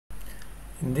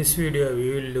In this video we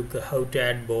will look how to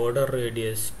add border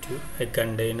radius to a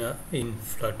container in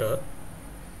Flutter.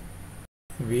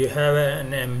 We have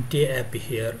an empty app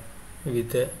here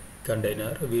with a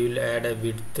container. We will add a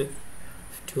width of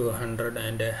 200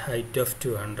 and a height of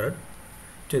 200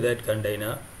 to that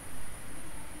container.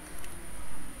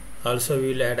 Also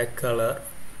we will add a color,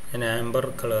 an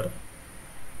amber color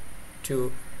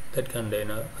to that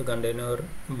container. The container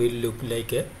will look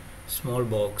like a small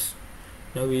box.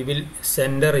 Now we will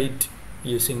center it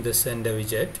using the center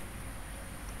widget.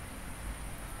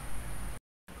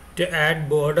 To add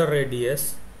border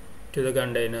radius to the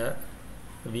container,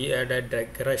 we add a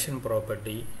decoration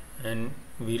property and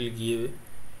we'll give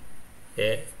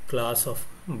a class of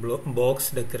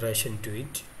box decoration to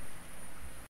it.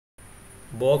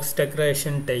 Box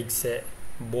decoration takes a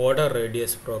border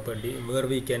radius property where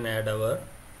we can add our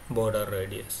border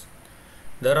radius.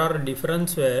 There are different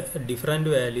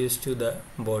values to the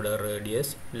border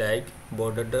radius, like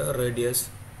border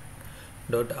radius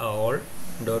dot all,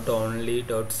 dot only,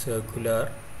 dot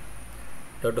circular,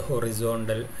 dot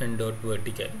horizontal and dot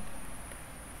vertical.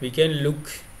 We can look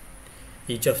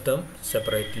each of them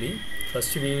separately.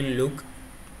 First we will look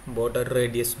border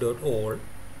radius dot all.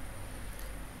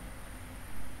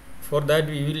 For that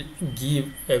we will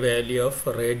give a value of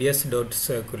radius dot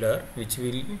circular, which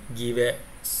will give a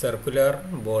circular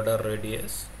border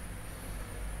radius.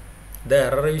 The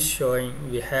error is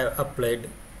showing we have applied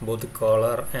both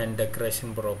color and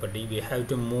decoration property. We have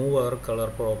to move our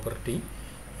color property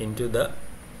into the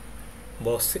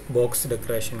box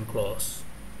decoration clause.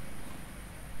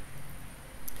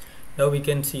 Now we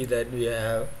can see that we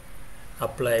have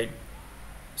applied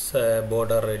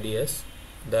border radius.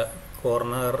 The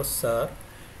corners are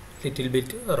little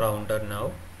bit rounded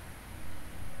now.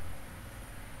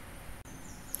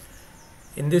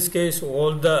 In this case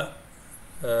all the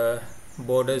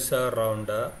borders are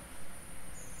rounded.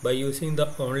 By using the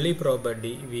only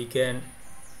property we can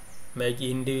make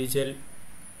individual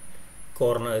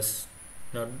corners,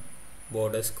 not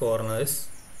borders, corners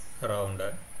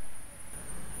rounded.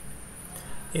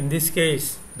 In this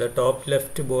case the top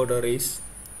left border is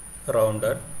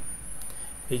rounded.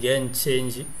 We can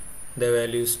change the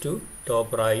values to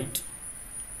top right.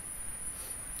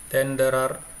 Then there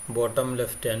are bottom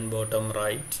left and bottom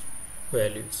right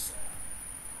values.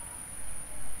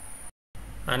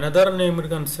 Another named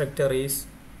constructor is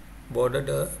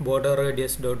border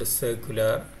radius dot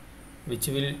circular, which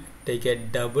will take a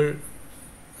double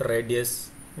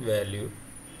radius value,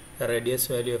 a radius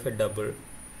value of a double,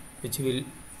 which will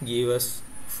give us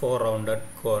 4 rounded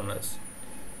corners.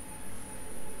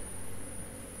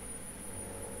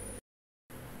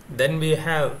 Then we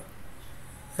have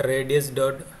radius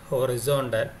dot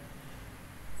horizontal,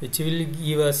 which will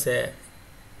give us a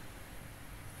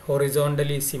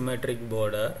horizontally symmetric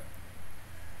border.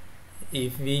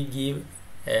 If we give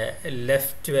a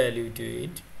left value to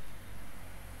it,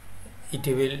 it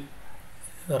will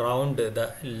round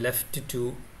the left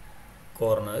 2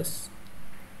 corners.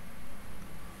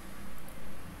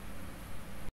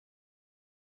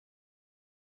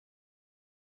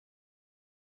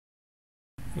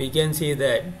 We can see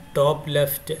that top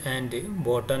left and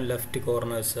bottom left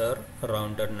corners are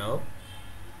rounded now.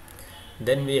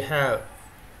 Then we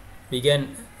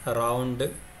can round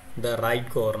the right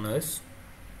corners,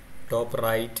 top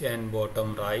right and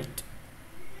bottom right.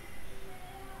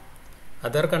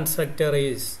 Other constructor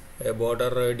is a border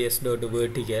radius dot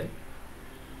vertical,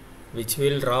 which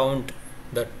will round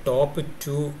the top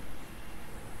 2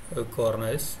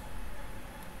 corners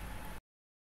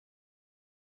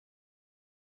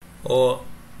or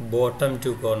bottom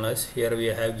 2 corners. Here we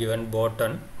have given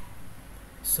bottom,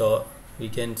 so we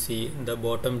can see the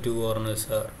bottom 2 corners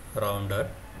are rounded.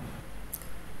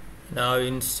 Now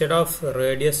instead of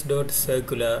radius dot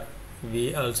circular,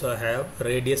 we also have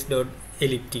radius dot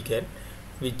elliptical,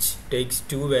 which takes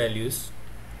 2 values.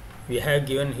 We have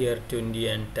given here 20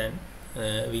 and 10.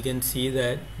 We can see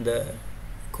that the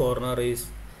corner is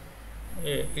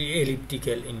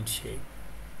elliptical in shape.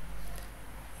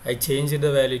 I changed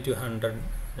the value to 100.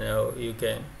 Now you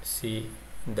can see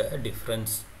the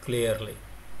difference clearly.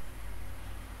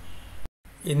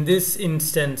 In this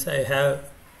instance I have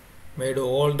made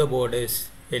all the borders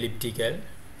elliptical.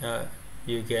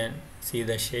 You can see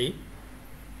the shape.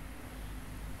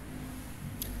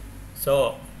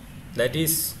 So that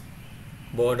is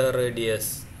border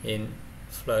radius in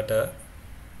Flutter.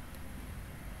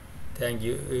 Thank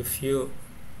you. If you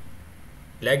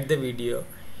like the video,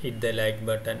 hit the like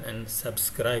button and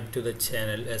subscribe to the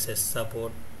channel as a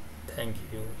support. Thank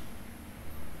you.